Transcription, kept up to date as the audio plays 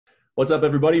What's up,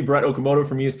 everybody? Brett Okamoto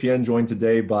from ESPN, joined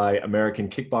today by American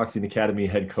Kickboxing Academy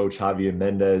head coach Javier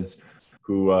Mendez,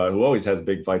 who always has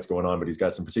big fights going on, but he's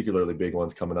got some particularly big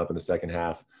ones coming up in the second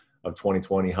half of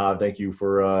 2020. Jav, thank you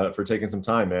for taking some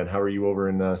time, man. How are you over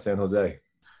in San Jose?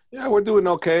 Yeah, we're doing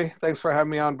okay. Thanks for having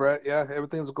me on, Brett. Yeah,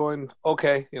 everything's going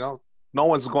okay. No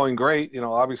one's going great,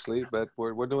 obviously, but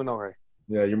we're doing all right.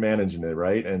 Yeah, you're managing it,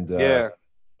 right? And Yeah.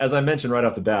 as I mentioned right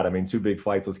off the bat, I mean, two big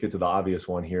fights. Let's get to the obvious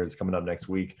one here. It's coming up next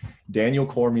week. Daniel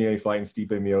Cormier fighting Stipe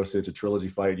Miocic, a trilogy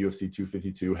fight, UFC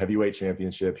 252 heavyweight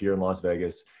championship here in Las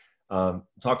Vegas.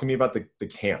 Talk to me about the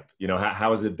camp.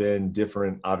 How has it been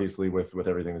different, obviously, with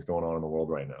everything that's going on in the world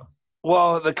right now?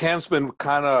 Well, the camp's been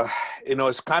kind of,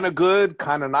 it's kind of good,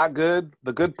 kind of not good.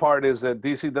 The good part is that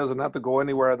DC doesn't have to go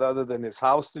anywhere other than his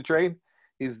house to train.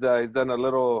 He's done a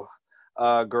little,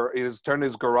 he's turned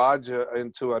his garage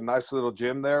into a nice little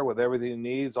gym there with everything he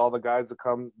needs. All the guys that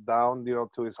come down,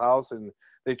 to his house and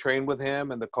they train with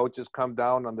him, and the coaches come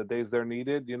down on the days they're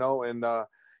needed, and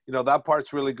that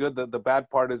part's really good. The bad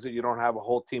part is that you don't have a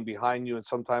whole team behind you, and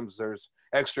sometimes there's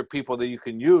extra people that you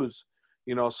can use.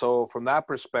 So from that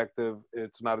perspective,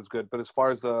 it's not as good. But as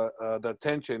far as the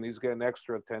attention, he's getting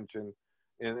extra attention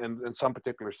in some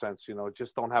particular sense.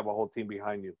 Just don't have a whole team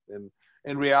behind you. And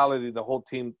in reality, the whole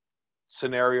team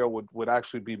scenario would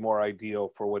actually be more ideal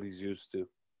for what he's used to.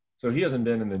 So he hasn't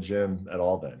been in the gym at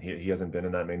all then? He hasn't been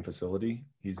in that main facility?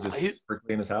 He's just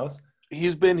strictly in his house?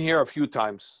 He's been here a few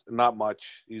times, not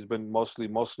much. He's been mostly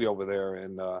over there.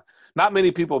 And not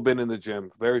many people have been in the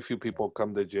gym. Very few people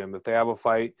come to the gym. If they have a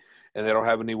fight and they don't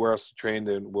have anywhere else to train,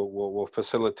 then we'll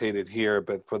facilitate it here.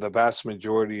 But for the vast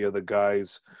majority of the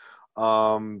guys,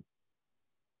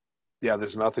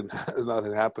 there's nothing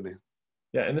happening.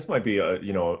 Yeah, and this might be a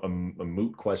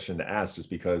moot question to ask, just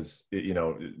because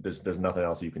there's nothing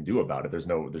else you can do about it. There's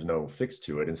no fix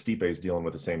to it, and Stipe is dealing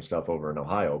with the same stuff over in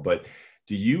Ohio. But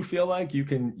do you feel like you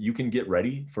can get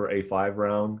ready for a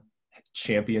 5-round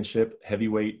championship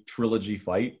heavyweight trilogy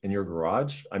fight in your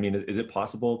garage? I mean, is it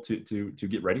possible to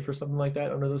get ready for something like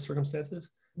that under those circumstances?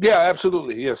 Yeah,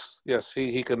 absolutely. Yes.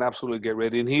 He can absolutely get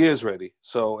ready, and he is ready.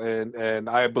 So, and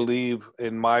I believe,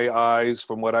 in my eyes,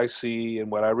 from what I see and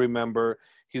what I remember,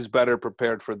 he's better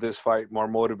prepared for this fight, more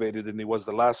motivated than he was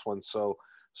the last one. So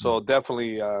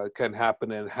definitely can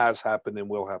happen, and has happened, and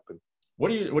will happen. What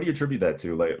do you attribute that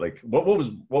to? Like what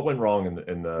went wrong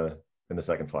in the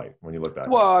second fight when you look back?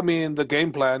 Well, I mean, the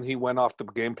game plan, he went off the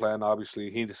game plan.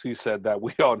 Obviously, he said that.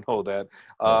 We all know that.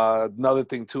 Another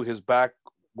thing too, his back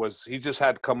was, he just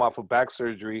had come off of back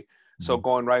surgery. So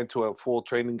going right into a full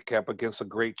training camp against a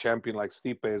great champion like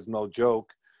Stipe is no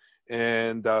joke.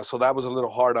 And so that was a little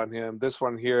hard on him. This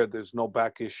one here, there's no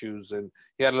back issues, and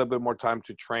he had a little bit more time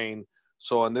to train.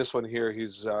 So on this one here,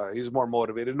 he's more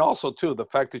motivated. And also too, the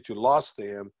fact that you lost to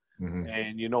him,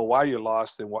 and you know why you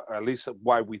lost, and at least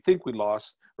why we think we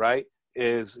lost, right,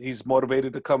 is he's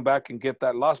motivated to come back and get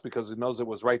that loss because he knows it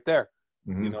was right there.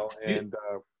 And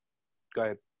go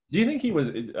ahead. Do you think he was?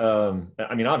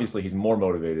 I mean, obviously he's more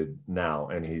motivated now,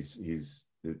 and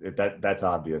that's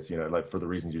obvious. Like for the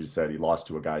reasons you just said, he lost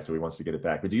to a guy, so he wants to get it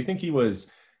back. But do you think he was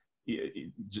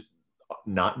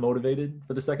not motivated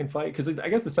for the second fight? Because I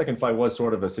guess the second fight was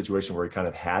sort of a situation where he kind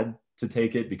of had to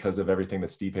take it because of everything that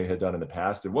Stipe had done in the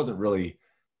past. It wasn't really.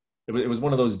 It was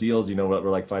one of those deals, where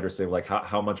like fighters say, like,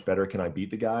 how much better can I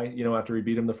beat the guy? After he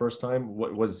beat him the first time,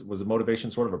 what was the motivation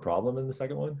sort of a problem in the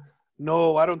second one?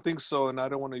 No, I don't think so, and I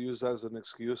don't want to use that as an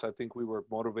excuse. I think we were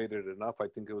motivated enough. I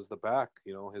think it was the back.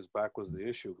 His back was the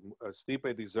issue.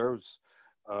 Stipe deserves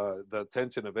the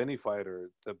attention of any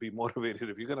fighter to be motivated.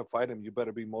 If you're going to fight him, you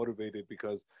better be motivated,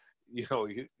 because you're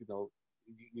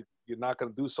not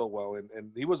going to do so well.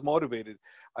 And he was motivated.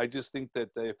 I just think that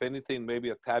if anything,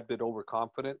 maybe a tad bit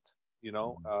overconfident.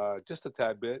 Just a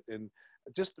tad bit, and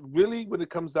just really, when it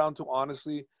comes down to,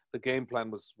 honestly, the game plan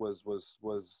was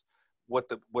what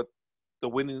the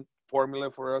winning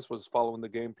formula for us was, following the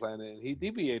game plan, and he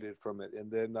deviated from it.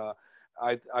 And then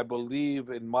I believe,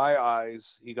 in my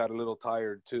eyes, he got a little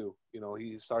tired too.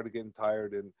 He started getting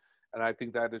tired, and I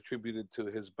think that attributed to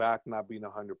his back not being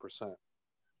 100%.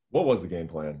 What was the game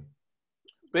plan?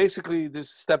 Basically,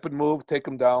 just step and move, take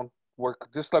him down, work,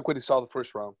 just like what he saw the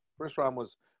first round. First round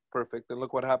was perfect, and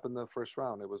look what happened in the first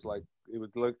round. It looked like we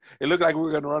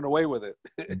were going to run away with it.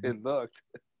 It looked.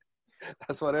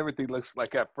 That's what everything looks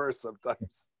like at first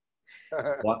sometimes.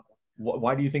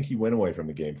 Why do you think he went away from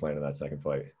the game plan in that second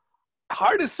fight?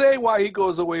 hard to say why he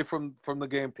goes away from the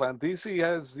game plan. DC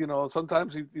has,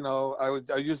 sometimes he,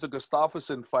 I used the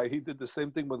Gustafsson fight. He did the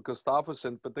same thing with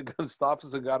Gustafsson, but then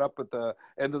Gustafsson got up at the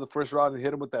end of the first round and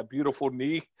hit him with that beautiful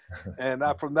knee. And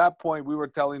from that point, we were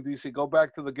telling DC, go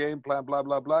back to the game plan, blah,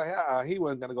 blah, blah. Yeah, he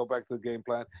wasn't going to go back to the game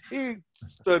plan. He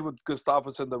stood with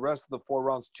Gustafsson the rest of the 4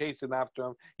 rounds, chasing after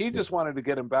him. He just wanted to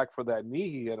get him back for that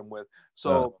knee he hit him with.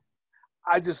 So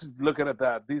I just looking at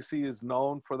that. DC is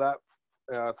known for that.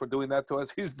 For doing that to us.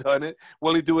 He's done it.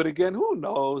 Will he do it again? Who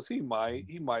knows? He might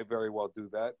very well do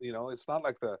that. It's not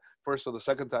like the first or the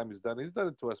second time he's done it. He's done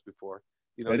it to us before.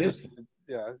 It is.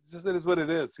 It's just, it is what it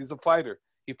is. He's a fighter.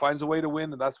 He finds a way to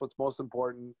win, and that's what's most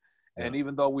important. Yeah. And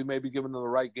even though we may be giving him the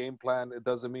right game plan, it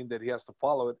doesn't mean that he has to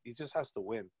follow it. He just has to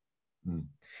win.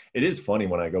 It is funny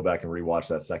when I go back and rewatch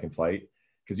that second fight,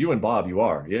 because you and Bob,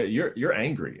 you're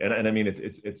angry. And I mean,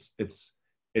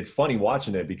 it's funny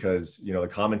watching it because, the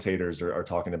commentators are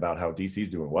talking about how DC's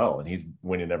doing well and he's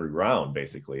winning every round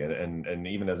basically. And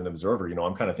even as an observer,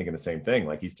 I'm kind of thinking the same thing.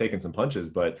 Like, he's taking some punches,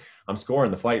 but I'm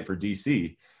scoring the fight for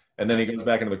DC. And then he goes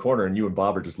back into the corner and you and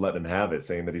Bob are just letting him have it,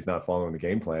 saying that he's not following the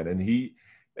game plan. And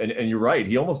and you're right.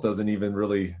 He almost doesn't even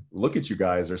really look at you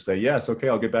guys or say, yes, okay,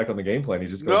 I'll get back on the game plan. He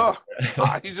just goes.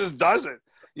 No, he just does it,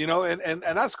 and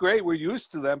that's great. We're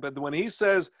used to them. But when he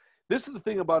says, this is the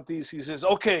thing about these. He says,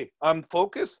 okay, I'm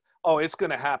focused. Oh, it's going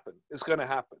to happen. It's going to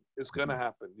happen. It's going to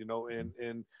happen,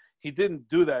 and he didn't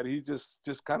do that. He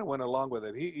just kind of went along with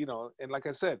it. He, and like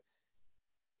I said,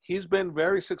 he's been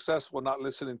very successful not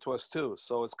listening to us too.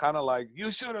 So it's kind of like, you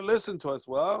should have listened to us.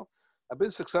 Well, I've been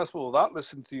successful without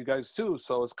listening to you guys too.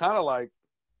 So it's kind of like,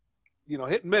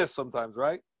 hit and miss sometimes,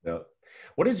 right? Yeah.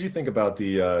 What did you think about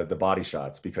the body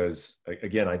shots? Because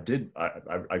again,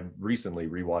 I recently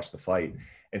rewatched the fight,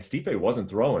 and Stipe wasn't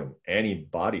throwing any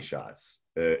body shots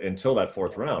until that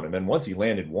 4th round. And then once he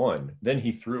landed one, then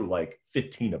he threw like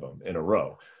 15 of them in a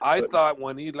row. I thought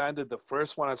when he landed the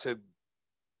first one, I said,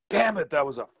 damn it, that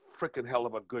was a freaking hell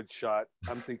of a good shot.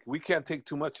 I'm thinking, we can't take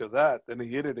too much of that. Then he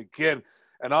hit it again.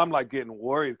 And I'm like getting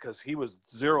worried because he was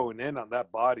zeroing in on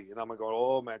that body. And I'm like,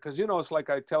 oh man, because it's like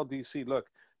I tell DC, look,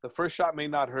 the first shot may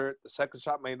not hurt. The second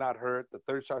shot may not hurt. The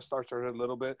third shot starts to hurt a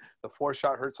little bit. The 4th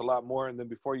shot hurts a lot more. And then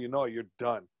before you know it, you're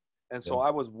done. And so I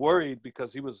was worried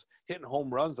because he was hitting home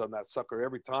runs on that sucker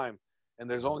every time. And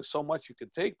there's only so much you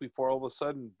could take before all of a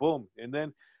sudden, boom. And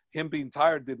then him being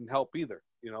tired didn't help either,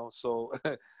 So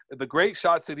the great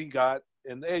shots that he got,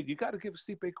 and hey, you got to give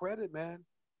Stipe credit, man.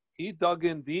 He dug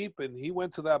in deep and he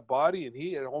went to that body and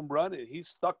he hit a home run and he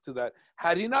stuck to that.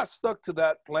 Had he not stuck to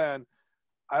that plan,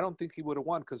 I don't think he would have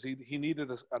won, because he needed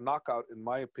a knockout, in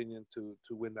my opinion, to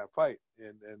win that fight.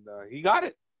 And he got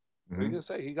it. What are you going to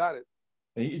say? He got it.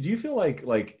 Do you feel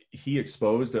like he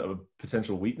exposed a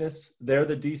potential weakness there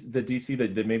that DC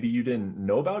that maybe you didn't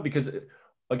know about? Because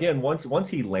again, once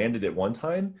he landed it one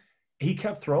time, he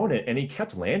kept throwing it and he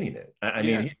kept landing it. I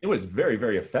mean, it was very,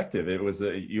 very effective. It was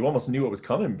you almost knew it was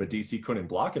coming, but DC couldn't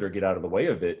block it or get out of the way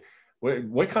of it.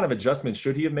 What kind of adjustment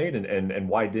should he have made, and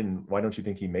why don't you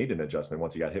think he made an adjustment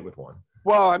once he got hit with one?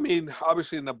 Well, I mean,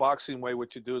 obviously in the boxing way,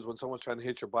 what you do is when someone's trying to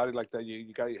hit your body like that,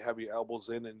 you got to have your elbows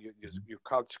in and you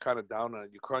crouch kind of down on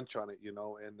it, you crunch on it,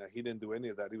 and he didn't do any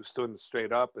of that. He was stood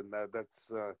straight up, and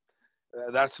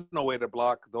that's no way to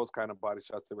block those kind of body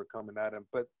shots that were coming at him.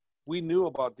 But we knew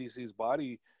about DC's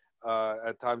body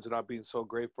at times not being so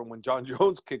great from when John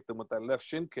Jones kicked him with that left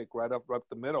shin kick right up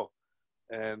the middle.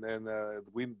 And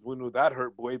we knew that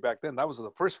hurt way back then. That was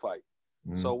the first fight.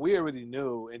 So we already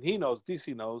knew, and he knows,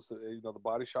 DC knows, the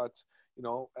body shots,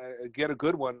 get a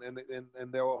good one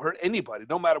and they'll hurt anybody,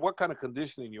 no matter what kind of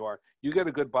conditioning you are. You get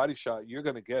a good body shot, you're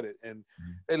going to get it. And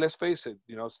hey, let's face it,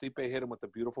 Stipe hit him with a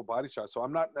beautiful body shot. So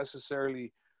I'm not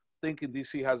necessarily thinking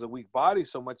DC has a weak body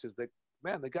so much as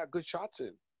they got good shots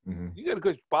in. You get a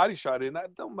good body shot in,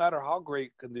 that don't matter how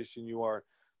great condition you are,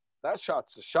 that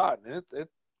shot's a shot, and it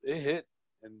hit.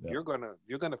 And you're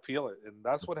gonna feel it, and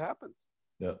that's what happened.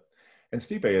 Yeah, and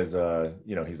Stipe is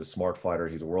he's a smart fighter.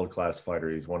 He's a world-class fighter.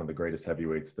 He's one of the greatest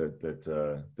heavyweights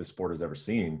that this sport has ever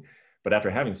seen. But after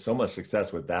having so much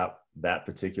success with that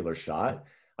particular shot,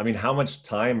 I mean, how much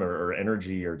time or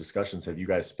energy or discussions have you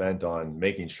guys spent on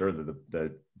making sure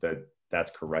that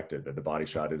that's corrected, that the body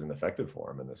shot isn't effective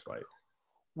for him in this fight?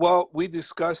 Well, we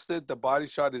discussed it. The body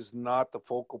shot is not the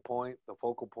focal point. The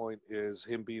focal point is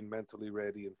him being mentally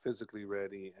ready and physically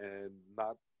ready and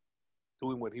not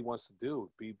doing what he wants to do,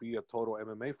 be a total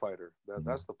MMA fighter.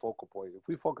 That's the focal point. If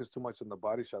we focus too much on the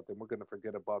body shot, then we're going to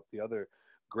forget about the other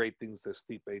great things that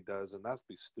Stipe does, and that's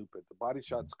be stupid. The body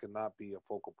shots cannot be a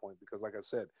focal point because, like I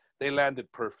said, they landed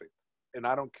perfect. And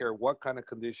I don't care what kind of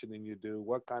conditioning you do,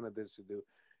 what kind of this you do.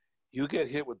 you get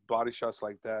hit with body shots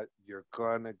like that, you're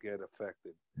gonna get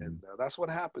affected, and that's what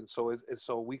happens. So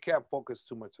so we can't focus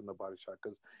too much on the body shot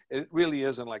because it really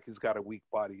isn't like he's got a weak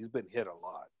body. He's been hit a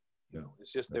lot. You know,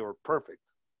 it's just they were perfect.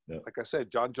 Yeah. Like I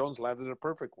said, John Jones landed a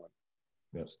perfect one.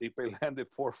 Yeah. Stipe landed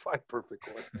 4 or 5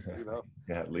 perfect ones. You know,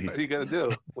 yeah, at least. What are you gonna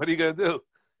do? What are you gonna do?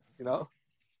 You know.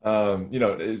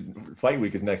 Fight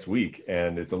week is next week,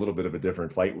 and it's a little bit of a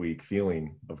different fight week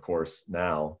feeling, of course,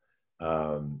 now.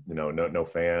 No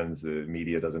fans, the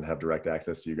media doesn't have direct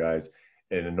access to you guys.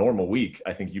 In a normal week,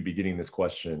 I think you'd be getting this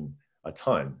question a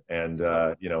ton, and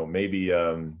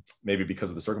maybe because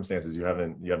of the circumstances, you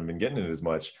haven't been getting it as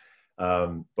much.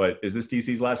 But is this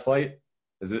DC's last fight?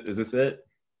 Is this it?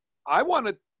 I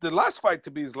wanted the last fight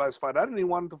to be his last fight. I didn't even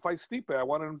want him to fight Stipe. I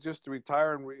wanted him just to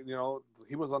retire, and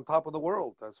he was on top of the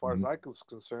world as far as I was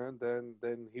concerned.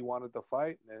 Then he wanted to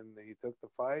fight, and he took the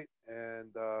fight.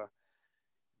 And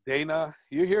Dana,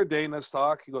 you hear Dana's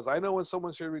talk. He goes, "I know when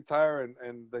someone should retire,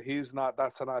 and he's not.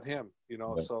 That's not him."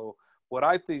 Right. So what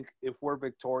I think, if we're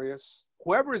victorious,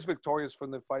 whoever is victorious from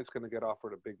the fight is going to get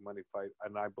offered a big money fight,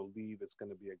 and I believe it's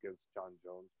going to be against John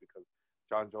Jones because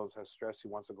John Jones has stressed he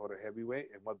wants to go to heavyweight,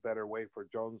 and what better way for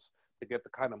Jones to get the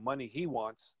kind of money he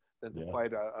wants than to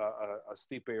fight a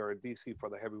Stipe or a DC for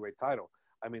the heavyweight title.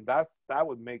 I mean, that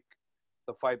would make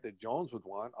the fight that Jones would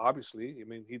want. Obviously, I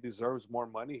mean, he deserves more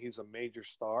money. He's a major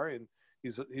star, and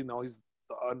he's the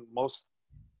most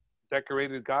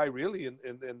decorated guy really in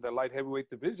the light heavyweight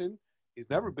division. He's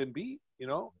never been beat.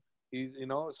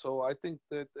 So I think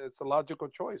that it's a logical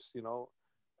choice.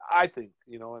 I think,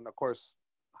 and of course,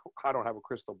 I don't have a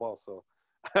crystal ball, so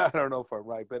I don't know if I'm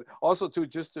right. But also, too,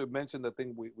 just to mention the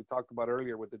thing we talked about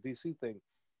earlier with the DC thing,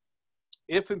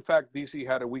 if in fact DC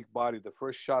had a weak body, the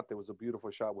first shot, there was a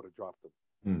beautiful shot, would have dropped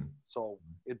him. So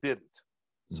it didn't.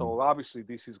 So obviously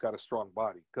DC's got a strong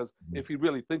body because if you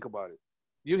really think about it,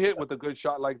 you hit with a good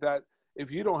shot like that, if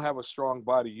you don't have a strong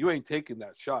body, you ain't taking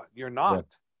that shot. You're not.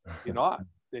 You're not.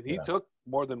 And he took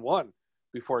more than one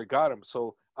before he got him.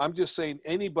 So I'm just saying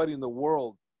anybody in the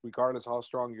world, regardless of how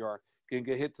strong you are, can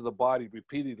get hit to the body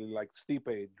repeatedly like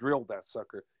Stipe drilled that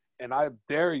sucker. And I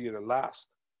dare you to last.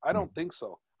 I don't think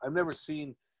so. I've never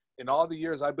seen, in all the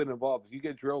years I've been involved, if you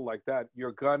get drilled like that,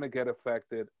 you're going to get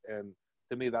affected. And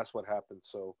to me, that's what happened.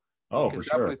 So you can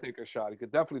definitely take a shot. You can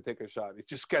definitely take a shot. You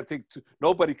just can't take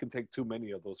nobody can take too many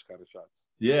of those kind of shots.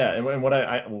 Yeah. And what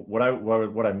I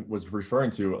was referring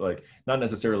to, like, not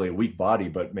necessarily a weak body,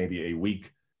 but maybe a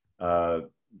weak,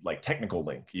 like technical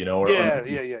link,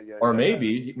 or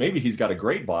maybe he's got a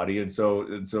great body, and so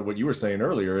what you were saying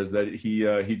earlier is that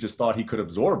he just thought he could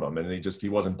absorb them, and he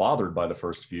wasn't bothered by the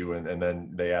first few, and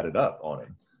then they added up on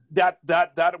him. That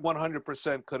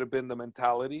 100% could have been the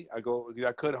mentality.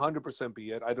 That could 100%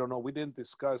 be it. I don't know. We didn't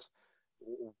discuss,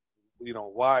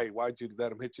 why'd you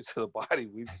let him hit you to the body?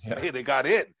 We just, hey, they got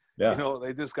in. Yeah.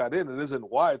 They just got in. It isn't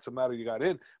why. It's a matter you got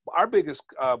in. Our biggest,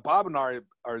 Bob and our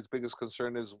biggest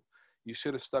concern is, you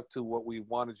should have stuck to what we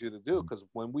wanted you to do. Because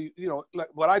when we, like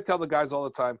what I tell the guys all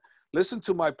the time, listen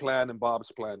to my plan and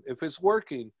Bob's plan. If it's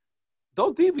working,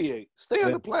 don't deviate. Stay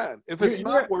on the plan. If it's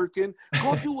not working,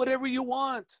 go do whatever you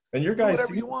want. And your guys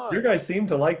seem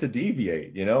to like to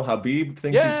deviate. Habib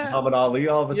thinks he's Muhammad Ali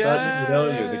all of a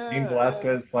sudden. The King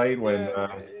Velasquez fight when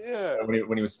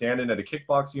he was standing at a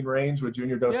kickboxing range with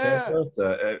Junior Dos Santos.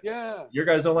 Your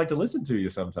guys don't like to listen to you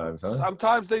sometimes, huh?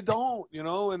 Sometimes they don't,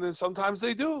 and then sometimes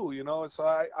they do, So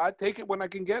I take it when I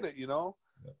can get it,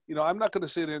 I'm not going to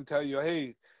sit there and tell you,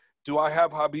 hey, do I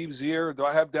have Habib's ear? Do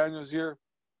I have Daniel's ear?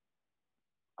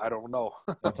 I don't know.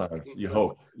 Sometimes you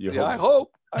hope. I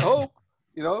hope.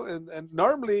 And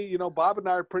normally, Bob and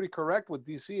I are pretty correct with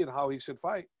DC and how he should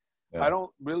fight. Yeah. I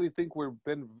don't really think we've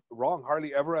been wrong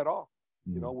hardly ever at all.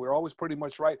 We're always pretty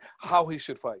much right how he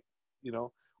should fight.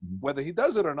 Whether he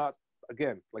does it or not,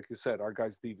 again, like you said, our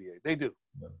guys deviate. They do.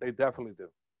 Yeah. They definitely do.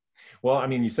 Well, I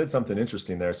mean, you said something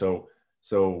interesting there. So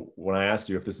when I asked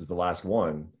you if this is the last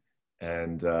one,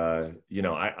 and,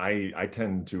 I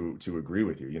tend to agree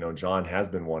with you. John has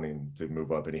been wanting to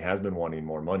move up, and he has been wanting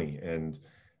more money. And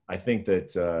I think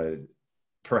that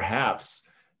perhaps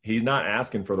he's not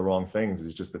asking for the wrong things.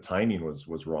 It's just the timing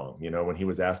was wrong. When he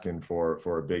was asking for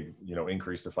a big,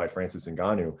 increase to fight Francis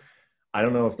Ngannou, I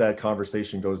don't know if that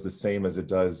conversation goes the same as it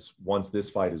does once this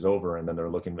fight is over, and then they're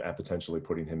looking at potentially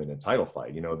putting him in a title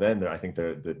fight. Then I think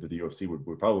the UFC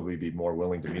would probably be more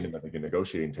willing to meet him at the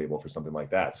negotiating table for something like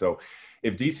that. So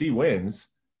if DC wins,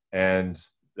 and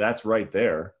that's right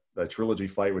there, the trilogy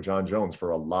fight with John Jones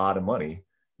for a lot of money,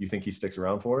 you think he sticks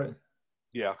around for it?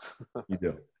 Yeah. You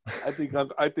do. I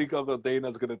think Uncle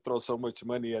Dana's going to throw so much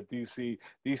money at DC.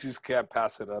 DC's can't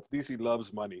pass it up. DC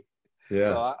loves money. So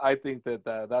Yeah. I think that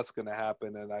that's going to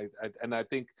happen. And I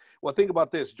think, well, think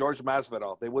about this: George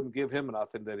Masvidal. They wouldn't give him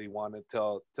nothing that he wanted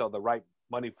till the right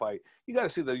money fight. You got to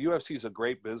see the UFC is a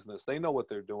great business. They know what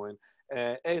they're doing.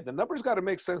 And hey, the numbers got to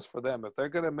make sense for them. If they're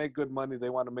going to make good money, they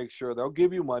want to make sure they'll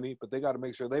give you money, but they got to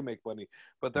make sure they make money.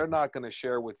 But they're not going to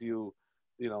share with you,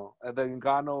 you know. And the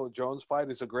Ngannou Jones fight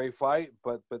is a great fight,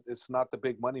 but it's not the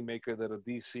big money maker that a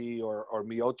DC or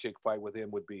Miocic fight with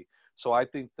him would be. So I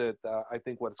think that I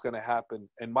think what's going to happen,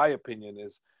 in my opinion,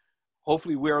 is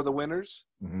hopefully we are the winners.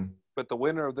 Mm-hmm. But the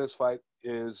winner of this fight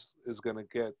is going to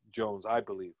get Jones. I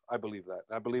believe that.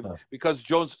 I believe because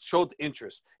Jones showed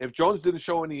interest. If Jones didn't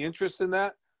show any interest in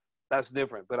that, that's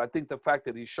different. But I think the fact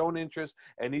that he's shown interest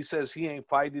and he says he ain't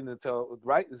fighting until,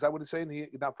 right? Is that what he's saying?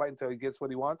 He's not fighting until he gets what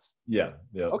he wants? Yeah.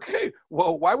 Yeah. Okay.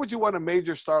 Well, why would you want a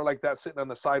major star like that sitting on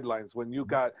the sidelines when you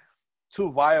got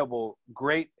two viable,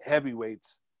 great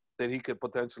heavyweights that he could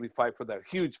potentially fight for that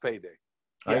huge payday?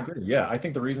 I agree. Yeah. I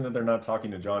think the reason that they're not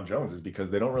talking to John Jones is because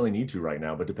they don't really need to right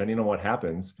now. But depending on what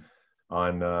happens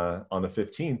on the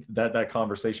 15th, that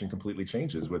conversation completely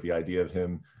changes with the idea of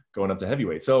him going up to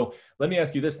heavyweight. So let me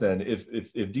ask you this then: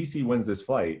 if DC wins this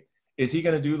fight, is he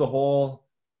going to do the whole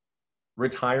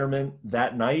retirement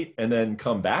that night and then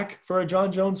come back for a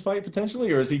John Jones fight potentially,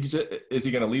 or is he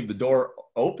going to leave the door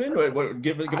open?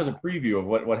 Give us a preview of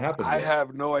what happens. I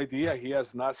have no idea. He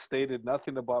has not stated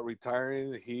nothing about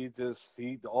retiring.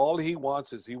 All he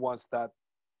wants is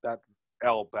that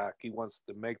L back. He wants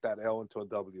to make that L into a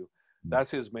W.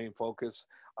 That's his main focus.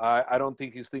 I don't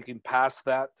think he's thinking past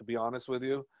that, to be honest with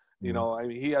you. You know, I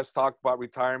mean, he has talked about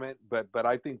retirement, but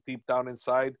I think deep down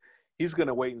inside, he's going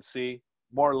to wait and see.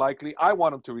 More likely, I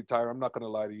want him to retire. I'm not going to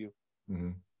lie to you.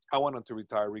 I want him to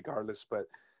retire regardless, but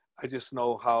I just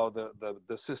know how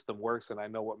the system works, and I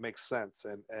know what makes sense.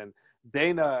 And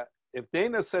Dana, if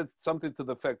Dana said something to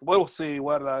the effect, we'll see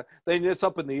what, then it's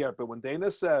up in the air. But when Dana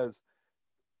says,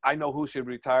 I know who should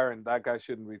retire and that guy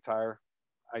shouldn't retire,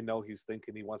 I know he's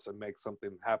thinking he wants to make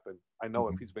something happen. I know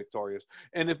if he's victorious.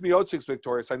 And if Miocic's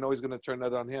victorious, I know he's going to turn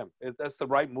that on him. That's the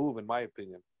right move, in my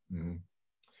opinion.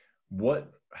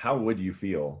 How would you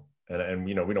feel? And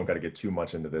you know, we don't got to get too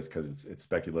much into this because it's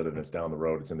speculative, it's down the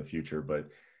road, it's in the future. But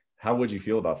how would you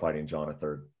feel about fighting John a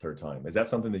third time? Is that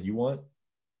something that you want?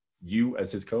 You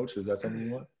as his coach, is that something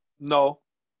you want?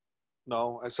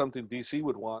 No, as something DC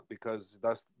would want, because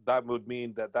that would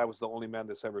mean that was the only man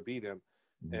that's ever beat him.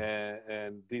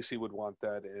 And DC would want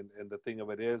that. And the thing of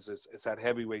it is it's at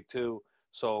heavyweight too.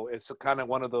 So it's kind of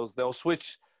one of those, they'll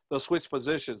switch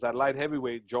positions. At light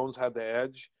heavyweight, Jones had the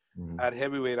edge. At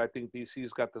heavyweight, I think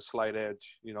DC's got the slight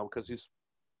edge, you know, because he's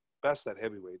best at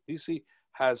heavyweight. DC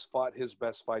has fought his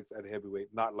best fights at heavyweight,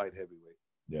 not light heavyweight.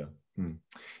 Yeah.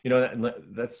 You know,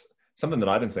 that's something that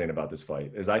I've been saying about this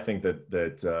fight is I think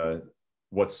that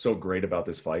what's so great about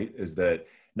this fight is that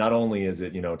not only is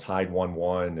it, you know, tied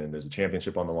 1-1 and there's a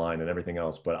championship on the line and everything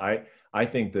else, but I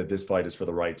think that this fight is for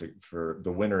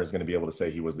the winner is going to be able to say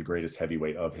he was the greatest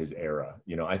heavyweight of his era.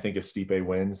 You know, I think if Stipe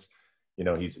wins, you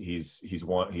know, he's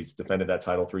defended that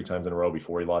title 3 times in a row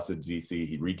before he lost it to DC.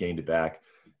 He regained it back.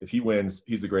 If he wins,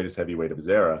 he's the greatest heavyweight of his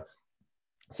era.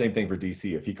 Same thing for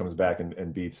DC. If he comes back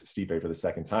and beats Stipe for the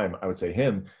second time, I would say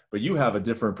him. But you have a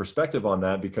different perspective on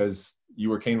that because you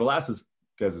were Cain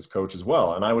Velasquez's coach as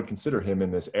well, and I would consider him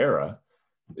in this era.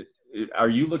 Are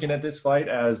you looking at this fight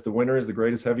as the winner is the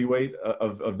greatest heavyweight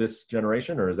of this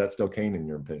generation, or is that still Cain in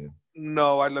your opinion?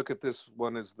 No, I look at this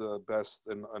one as the best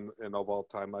in of all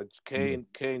time.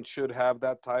 Cain should have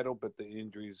that title, but the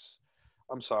injuries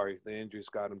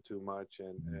got him too much.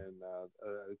 And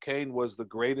Cain was the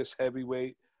greatest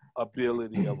heavyweight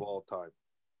ability of all time.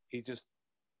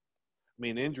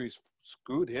 Injuries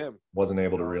screwed him. Wasn't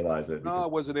able to realize it. No,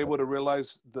 wasn't able to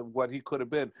realize what he could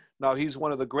have been. Now, he's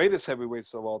one of the greatest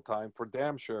heavyweights of all time, for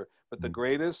damn sure. But the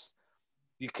greatest,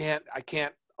 I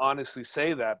can't honestly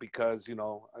say that because,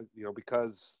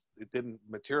 because it didn't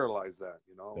materialize that,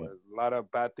 A lot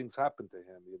of bad things happened to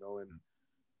him, and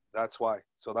that's why.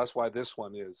 So that's why this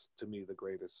one is, to me, the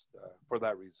greatest for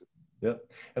that reason. Yeah.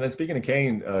 And then speaking of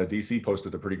Cain, DC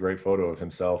posted a pretty great photo of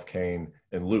himself, Cain,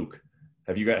 and Luke.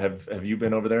 Have you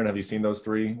been over there and have you seen those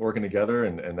 3 working together?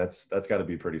 And that's got to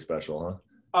be pretty special,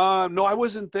 huh? No, I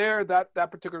wasn't there that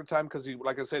particular time because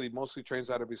like I said, he mostly trains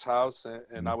out of his house,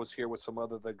 and I was here with some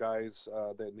other the guys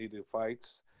that needed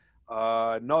fights.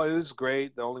 No, it was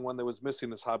great. The only one that was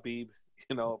missing is Khabib.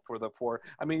 For the 4.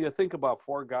 I mean, you think about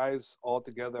 4 guys all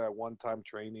together at one time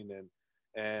training,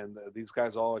 and these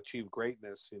guys all achieve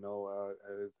greatness.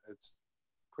 It's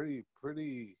pretty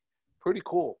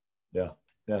cool. Yeah.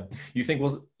 Yeah. You think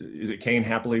is it Cain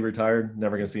happily retired?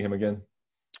 Never going to see him again?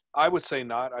 I would say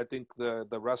not. I think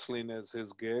the wrestling is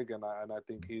his gig, and I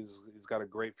think he's got a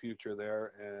great future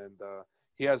there, and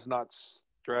he has not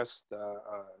stressed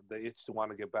the itch to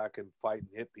want to get back and fight and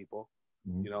hit people,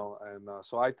 Mhm. and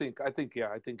so I think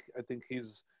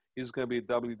he's going to be a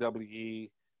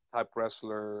WWE type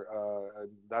wrestler,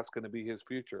 and that's going to be his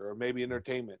future, or maybe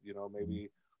entertainment.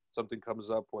 Maybe something comes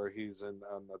up where he's in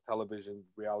on a television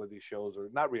reality shows, or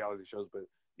not reality shows, but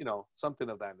something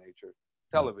of that nature,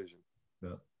 Yeah. television.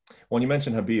 Yeah. Well, you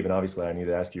mentioned Habib, and obviously I need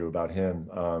to ask you about him.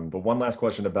 But one last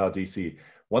question about DC.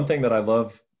 One thing that I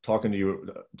love talking to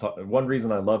you, one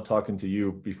reason I love talking to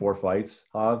you before fights,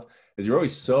 Hav, is you're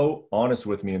always so honest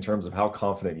with me in terms of how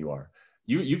confident you are.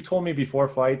 You've told me before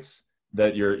fights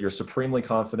that you're supremely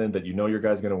confident that you know your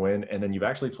guy's going to win, and then you've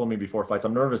actually told me before fights,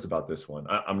 I'm nervous about this one.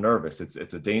 I'm nervous.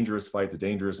 It's a dangerous fight. It's a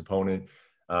dangerous opponent.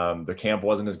 The camp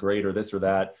wasn't as great, or this or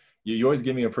that. You always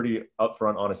give me a pretty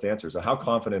upfront, honest answer. So how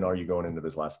confident are you going into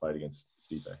this last fight against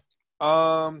Stipe?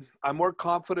 I'm more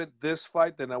confident this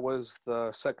fight than I was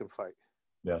the second fight.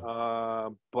 Yeah.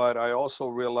 But I also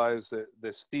realize that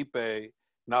Stipe,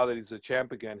 now that he's a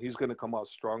champ again, he's going to come out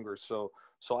stronger. So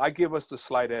I give us the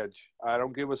slight edge. I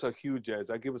don't give us a huge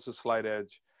edge. I give us a slight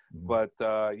edge. Mhm.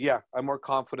 But yeah, I'm more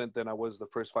confident than I was the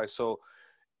first fight. So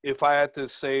if I had to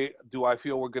say, do I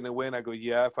feel we're going to win? I go,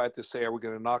 yeah. If I had to say, are we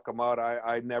going to knock him out?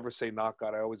 I never say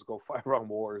knockout. I always go 5-round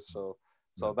wars. So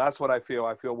Yeah. that's what I feel.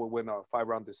 I feel we'll win a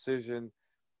 5-round decision,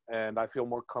 and I feel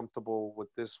more comfortable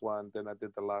with this one than I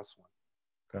did the last one.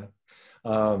 Okay.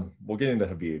 We'll get into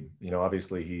Habib.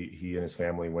 Obviously he and his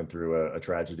family went through a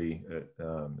tragedy.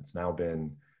 It's now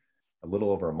been a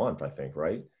little over a month, I think,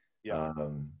 right? Yeah.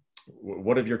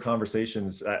 What have your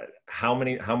conversations, how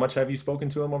much have you spoken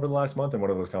to him over the last month, and what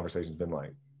have those conversations been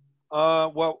like?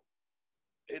 Well,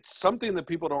 it's something that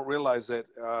people don't realize that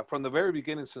from the very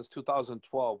beginning, since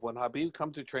 2012, when Habib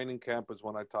come to training camp is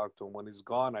when I talk to him. When he's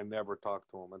gone, I never talk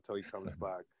to him until he comes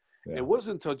back. Yeah. It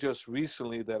wasn't until just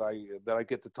recently that I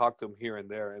get to talk to him here and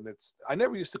there, and I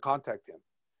never used to contact him,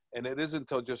 and it isn't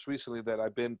until just recently that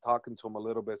I've been talking to him a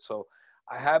little bit. So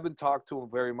I haven't talked to him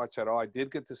very much at all. I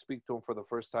did get to speak to him for the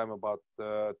first time about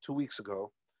 2 weeks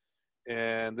ago,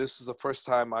 and this is the first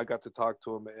time I got to talk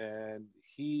to him, and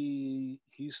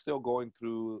he's still going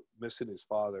through missing his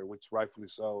father, which rightfully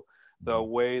so. The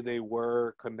way they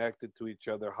were connected to each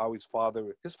other, how his father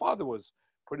was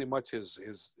pretty much his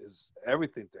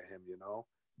everything to him,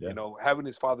 Yeah. Having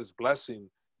his father's blessing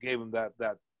gave him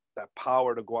that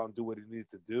power to go out and do what he needed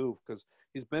to do, because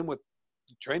he's been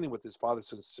training with his father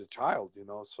since a child,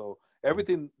 so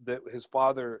everything that his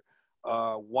father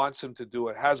wants him to do,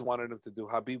 it has wanted him to do,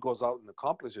 Habib goes out and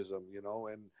accomplishes them,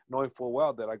 and knowing full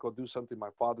well that I go do something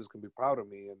my father's gonna be proud of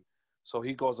me, and so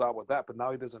he goes out with that. But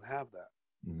now he doesn't have that.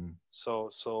 Mm-hmm.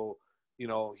 So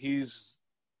he's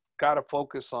got to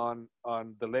focus on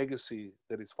the legacy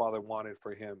that his father wanted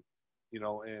for him,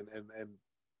 and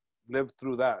live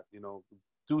through that,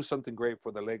 do something great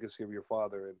for the legacy of your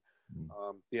father. And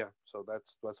yeah, so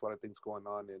that's what I think's going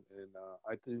on, and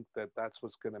I think that's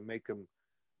what's going to make him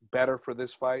better for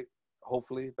this fight.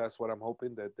 Hopefully, that's what I'm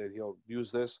hoping, that he'll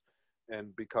use this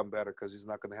and become better, because he's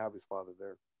not going to have his father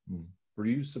there. Were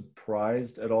you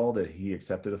surprised at all that he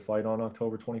accepted a fight on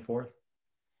October 24th?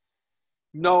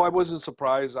 No, I wasn't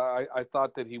surprised. I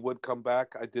thought that he would come back.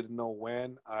 I didn't know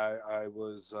when. I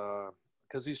was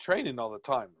because he's training all the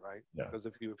time, right? Yeah. Because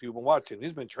if you've been watching,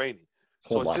 he's been training.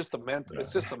 So it's just a mental. Yeah.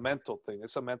 It's just a mental thing.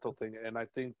 It's a mental thing, and I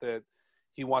think that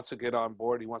he wants to get on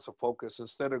board. He wants to focus.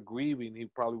 Instead of grieving, he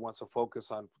probably wants to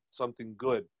focus on something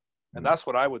good, and that's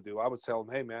what I would do. I would tell him,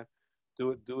 "Hey, man,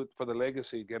 do it for the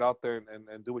legacy. Get out there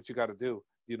and do what you got to do.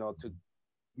 To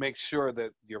make sure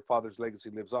that your father's legacy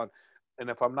lives on." And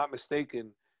if I'm not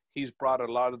mistaken, he's brought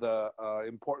a lot of the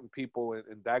important people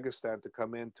in Dagestan to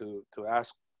come in to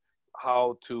ask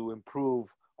how to improve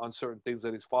on certain things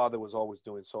that his father was always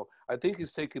doing. So I think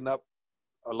he's taken up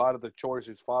a lot of the chores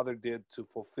his father did to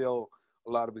fulfill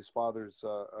a lot of his father's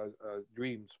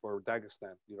dreams for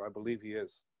Dagestan. I believe he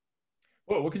is.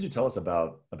 Well, what could you tell us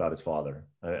about his father?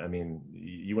 I mean,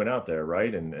 you went out there,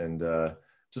 right? And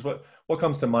just what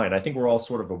comes to mind? I think we're all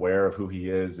sort of aware of who he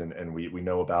is, and we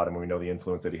know about him, and we know the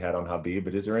influence that he had on Habib.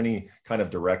 But is there any kind of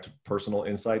direct personal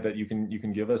insight that you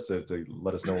can give us to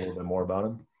let us know a little bit more about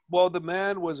him? Well, the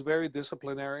man was very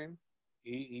disciplinarian.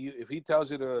 If he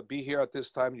tells you to be here at this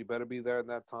time, you better be there at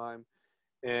that time.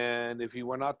 And if you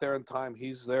were not there in time,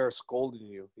 he's there scolding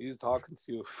you. He's talking to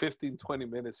you 15, 20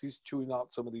 minutes. He's chewing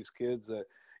out some of these kids that,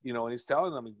 and he's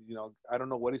telling them, I don't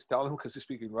know what he's telling them because he's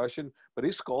speaking Russian, but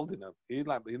he's scolding them. He's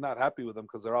not happy with them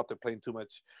because they're out there playing too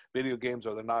much video games,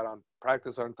 or they're not on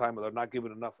practice on time, or they're not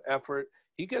giving enough effort.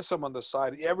 he gets them on the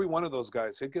side. Every one of those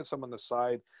guys, he gets them on the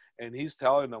side, and he's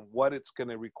telling them what it's going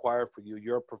to require for you.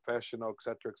 You're a professional, et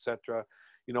cetera, et cetera.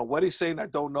 You know, what he's saying, I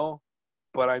don't know,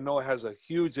 but I know it has a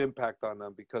huge impact on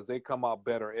them because they come out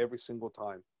better every single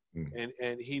time.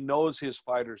 And he knows his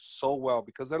fighters so well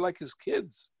because they're like his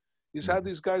kids. He's had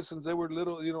these guys since they were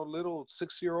little, you know, little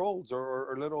 6-year-olds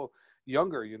or little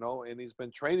younger, you know, and he's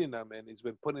been training them and he's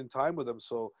been putting time with them.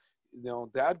 So, you know,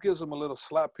 dad gives them a little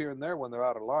slap here and there when they're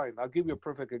out of line. I'll give you a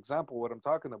perfect example of what I'm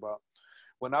talking about.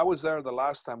 When I was there the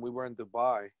last time, we were in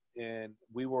Dubai and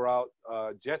we were out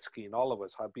jet skiing, all of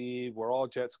us. Khabib, we're all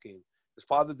jet skiing. His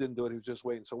father didn't do it. He was just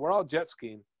waiting. So we're all jet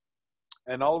skiing.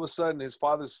 And all of a sudden, his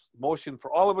father's motioned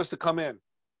for all of us to come in.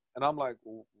 And I'm like,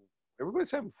 well,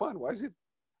 everybody's having fun. Why is it?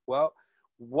 Well,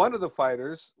 one of the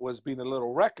fighters was being a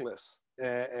little reckless,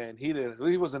 and he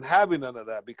wasn't having none of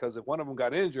that because if one of them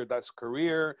got injured, that's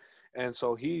career. And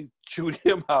so he chewed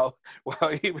him out. Well,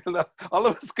 all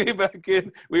of us came back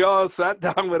in. We all sat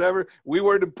down, whatever. We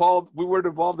weren't involved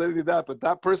in any of that. But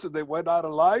that person that went out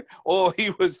of line, oh, he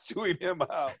was chewing him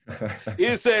out.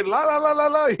 He said, la, la, la, la,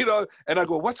 la, you know. And I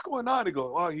go, what's going on? He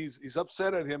goes, oh, he's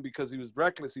upset at him because he was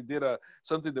reckless. He did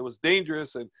something that was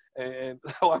dangerous. And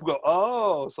so I go,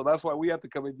 oh, so that's why we have to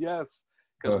come in. Yes,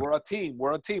 because we're a team.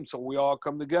 We're a team. So we all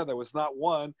come together. It's not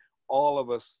one. All of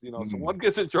us, you know, so one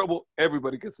gets in trouble,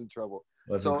 everybody gets in trouble.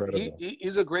 That's so incredible.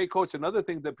 He's a great coach. Another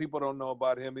thing that people don't know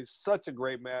about him, he's such a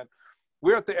great man.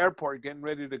 We're at the airport getting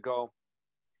ready to go,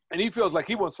 and he feels like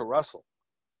he wants to wrestle.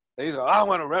 He's like, I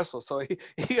want to wrestle. So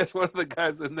he has one of the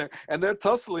guys in there, and they're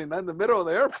tussling in the middle of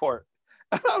the airport.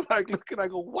 And I'm like looking, I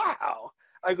go, wow.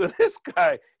 I go, this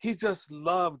guy, he just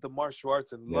loved the martial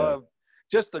arts and loved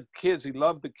just the kids. He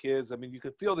loved the kids. I mean, you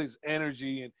could feel his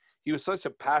energy, and he was such a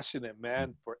passionate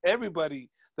man for everybody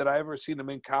that I ever seen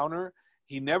him encounter.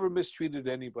 He never mistreated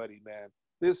anybody, man.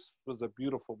 This was a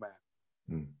beautiful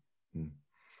man.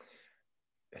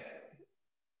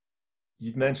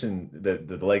 You mentioned that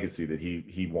the legacy that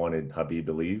he wanted Khabib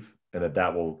to leave and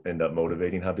that will end up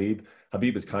motivating Khabib.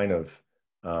 Khabib is kind of,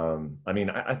 I mean,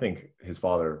 I think his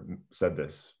father said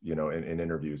this, you know, in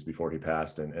interviews before he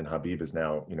passed, and Khabib is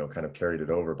now, you know, kind of carried it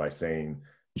over by saying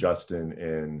Justin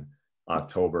in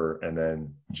October and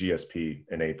then GSP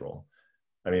in April.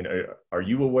 I mean, are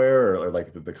you aware, or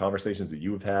like the conversations that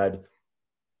you've had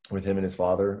with him and his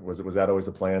father, was that always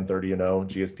the plan, 30-0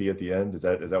 GSP at the end? Is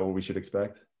that what we should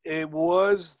expect? It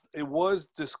was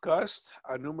discussed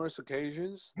on numerous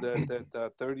occasions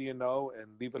that 30-0 and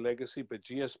leave a legacy, but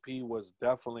GSP was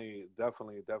definitely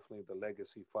the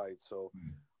legacy fight. So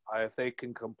if they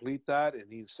can complete that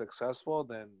and he's successful,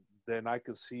 then I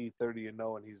can see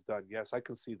 30-0 and he's done. Yes, I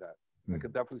can see that. I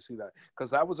could definitely see that, because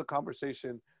that was a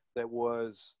conversation that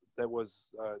was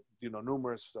you know,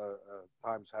 numerous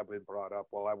times have been brought up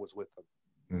while I was with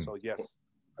them. So yes,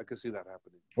 I could see that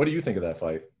happening. What do you think of that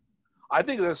fight? I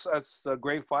think that's a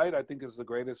great fight. I think it's the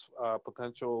greatest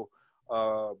potential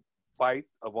fight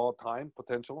of all time.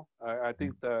 Potential. I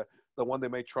think the one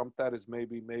that may trump that is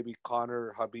maybe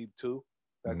Conor Khabib 2.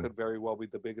 That could very well be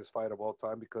the biggest fight of all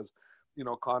time, because, you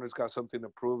know, Conor's got something to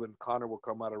prove, and Conor will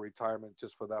come out of retirement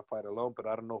just for that fight alone. But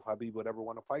I don't know if Khabib would ever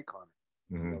want to fight Conor.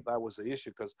 You know, that was the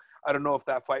issue, because I don't know if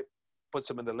that fight puts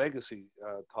him in the legacy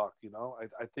talk. You know,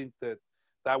 I think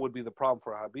that would be the problem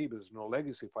for Khabib. There's no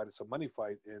legacy fight. It's a money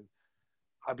fight, and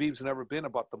Khabib's never been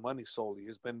about the money solely.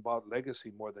 It's been about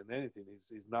legacy more than anything.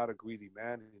 He's not a greedy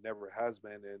man, and he never has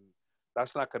been, and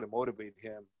that's not going to motivate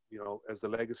him, you know, as the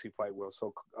legacy fight will.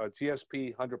 So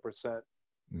GSP, 100%,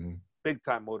 big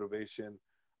time motivation.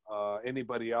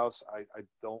 Anybody else, I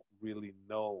don't really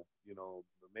know. You know,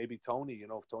 maybe Tony. You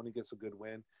know, if Tony gets a good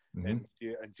win and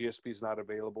GSP is not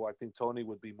available, I think Tony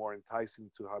would be more enticing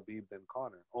to Khabib than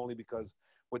Conor. Only because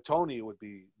with Tony, it would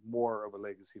be more of a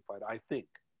legacy fight, I think.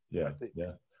 Yeah.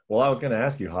 Well, I was going to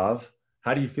ask you, Hav,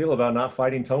 how do you feel about not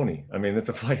fighting Tony? I mean, it's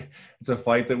a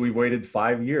fight that we've waited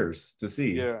 5 years to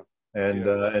see. Yeah. And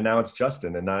now it's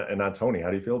Justin and not Tony. How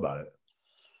do you feel about it?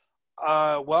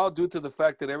 Well, due to the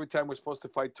fact that every time we're supposed to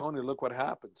fight Tony, look what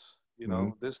happens. You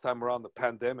know, this time around the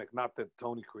pandemic, not that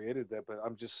Tony created that, but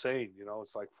I'm just saying, you know,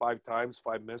 it's like 5 times,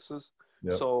 5 misses.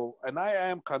 Yep. So, and I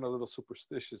am kind of a little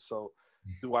superstitious. So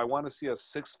do I want to see a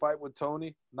 6th fight with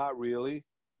Tony? Not really.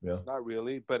 Yeah. Not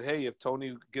really. But hey, if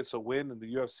Tony gets a win and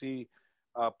the UFC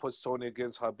puts Tony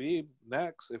against Khabib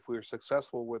next, if we're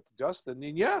successful with Justin,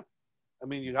 then yeah. I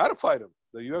mean, you got to fight him.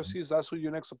 The UFC, that's who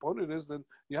your next opponent is, then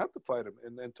you have to fight him.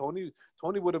 And Tony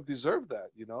would have deserved that,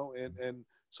 you know. And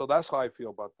so that's how I feel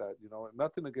about that, you know.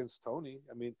 Nothing against Tony.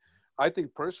 I mean, I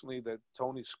think personally that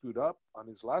Tony screwed up on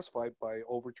his last fight by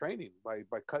overtraining, by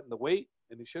cutting the weight,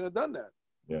 and he shouldn't have done that.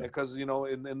 Yeah. Because, you know,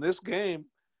 in this game,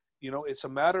 You know, it's a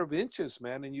matter of inches,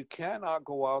 man, and you cannot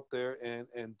go out there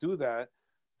and do that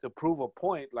to prove a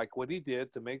point like what he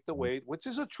did to make the weight, which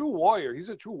is a true warrior. He's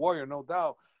a true warrior, no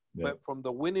doubt. Yeah. But from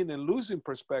the winning and losing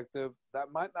perspective,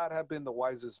 that might not have been the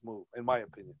wisest move, in my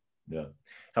opinion. Yeah.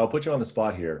 I'll put you on the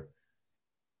spot here.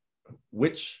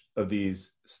 Which of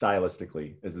these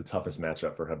stylistically is the toughest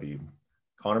matchup for Khabib?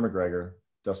 Conor McGregor,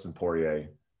 Dustin Poirier,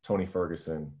 Tony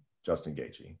Ferguson, Justin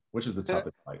Gaethje. Which is the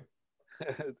toughest fight?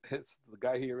 It's the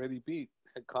guy he already beat,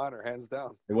 Conor, hands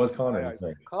down. It was Conor.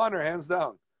 Conor, hands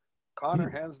down. Conor,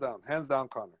 hands down. Hands down,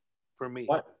 Conor, for me.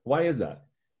 Why is that?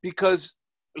 Because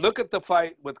look at the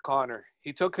fight with Conor.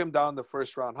 He took him down the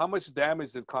first round. How much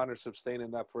damage did Conor sustain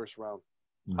in that first round?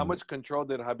 How much control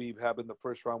did Khabib have in the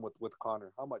first round with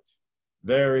Conor? How much?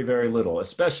 Very, very little,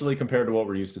 especially compared to what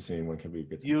we're used to seeing when Khabib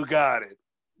gets. You got it.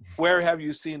 Where have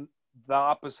you seen the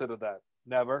opposite of that?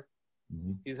 Never.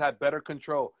 He's had better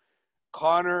control.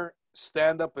 Conor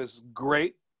stand-up is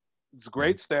great. It's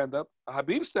great stand-up.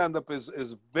 Khabib's stand-up is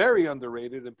very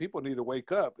underrated, and people need to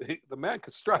wake up. The man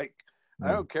can strike.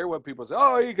 I don't care what people say.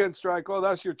 Oh, he can strike. Oh,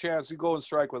 that's your chance. You go and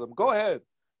strike with him. Go ahead.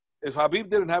 If Khabib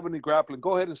didn't have any grappling,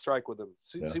 go ahead and strike with him.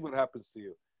 See what happens to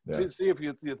you. Yeah. See if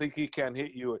you think he can't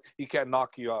hit you, he can't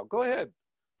knock you out. Go ahead.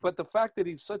 But the fact that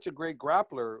he's such a great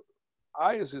grappler,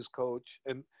 I as his coach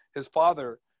and his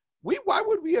father, why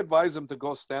would we advise him to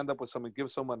go stand up with someone,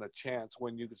 give someone a chance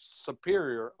when you're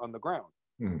superior on the ground?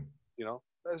 You know,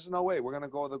 there's no way. We're going to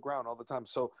go on the ground all the time.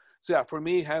 So yeah, for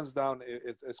me, hands down,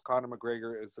 it's Conor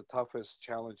McGregor. It's the toughest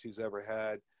challenge he's ever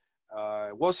had.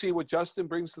 We'll see what Justin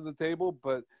brings to the table,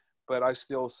 but I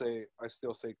still say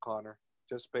Conor,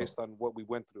 just based on what we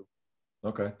went through.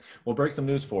 Okay. Well, break some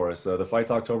news for us. The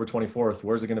fight's October 24th.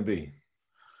 Where's it going to be?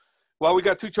 Well, we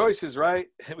got two choices, right?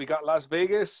 We got Las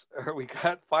Vegas or we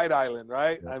got Fight Island,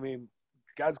 right? Yeah. I mean,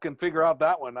 guys can figure out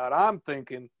that one out. I'm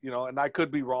thinking, you know, and I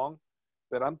could be wrong,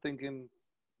 but I'm thinking,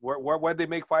 where'd they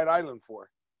make Fight Island for?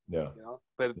 Yeah. You know,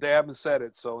 but they haven't said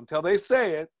it. So until they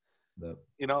say it,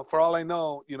 you know, for all I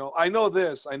know, you know, I know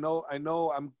this. I know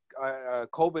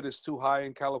COVID is too high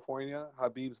in California.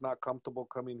 Khabib's not comfortable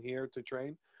coming here to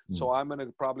train. So I'm going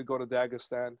to probably go to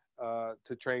Dagestan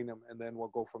to train him, and then we'll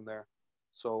go from there.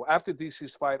 So after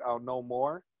DC's fight, I'll know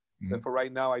more. But for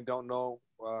right now, I don't know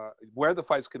where the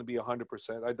fight's going to be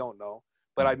 100%. I don't know.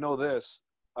 But I know this.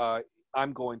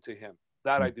 I'm going to him.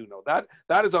 That I do know.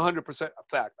 That is 100% a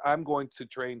fact. I'm going to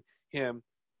train him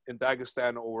in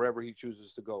Dagestan or wherever he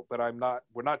chooses to go. But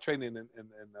we're not training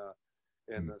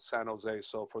in San Jose.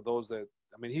 So for those that,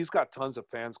 I mean, he's got tons of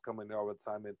fans coming there all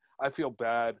the time. And I feel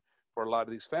bad for a lot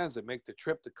of these fans that make the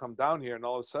trip to come down here. And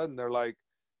all of a sudden they're like,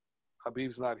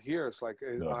 Khabib's not here. It's like,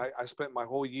 I spent my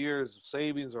whole year's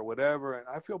savings or whatever. And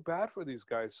I feel bad for these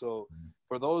guys. So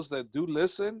for those that do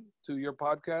listen to your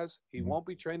podcast, he won't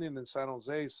be training in San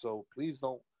Jose. So please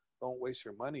don't waste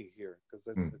your money here. Because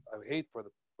I hate for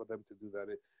them to do that.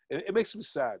 It makes me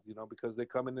sad, you know, because they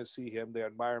come in to see him. They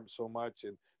admire him so much.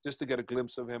 And just to get a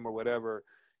glimpse of him or whatever,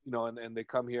 you know, and they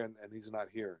come here and he's not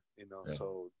here, you know. Yeah.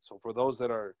 So for those that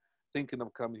are thinking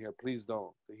of coming here, please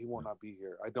don't. He will not be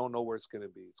here. I don't know where it's going to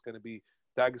be. It's going to be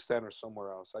Dagestan or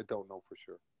somewhere else. I don't know for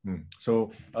sure.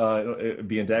 So it'd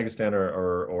be in Dagestan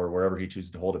or wherever he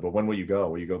chooses to hold it. But when will you go?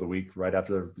 Will you go the week right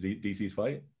after DC's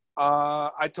fight?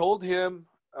 I told him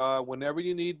whenever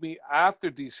you need me after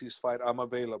DC's fight, I'm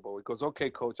available. He goes, okay,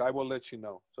 coach, I will let you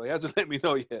know. So he hasn't let me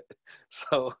know yet.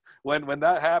 So when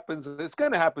that happens, it's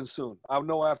going to happen soon. I'll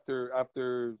know after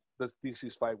the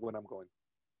DC's fight when I'm going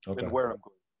and where I'm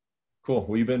going. Cool.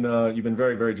 Well, you've been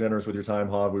very, very generous with your time,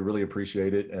 Jav. We really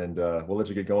appreciate it, and we'll let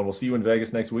you get going. We'll see you in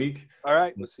Vegas next week. All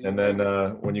right. We'll see you. And then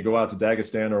when you go out to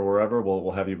Dagestan or wherever,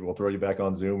 we'll throw you back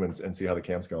on Zoom and see how the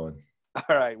camp's going.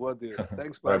 All right, we'll do.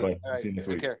 Thanks, buddy. All right, see you next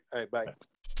week. Take care. All right, bye.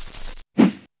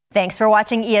 Thanks for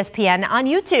watching ESPN on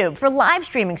YouTube. For live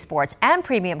streaming sports and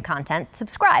premium content,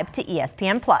 subscribe to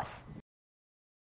ESPN Plus.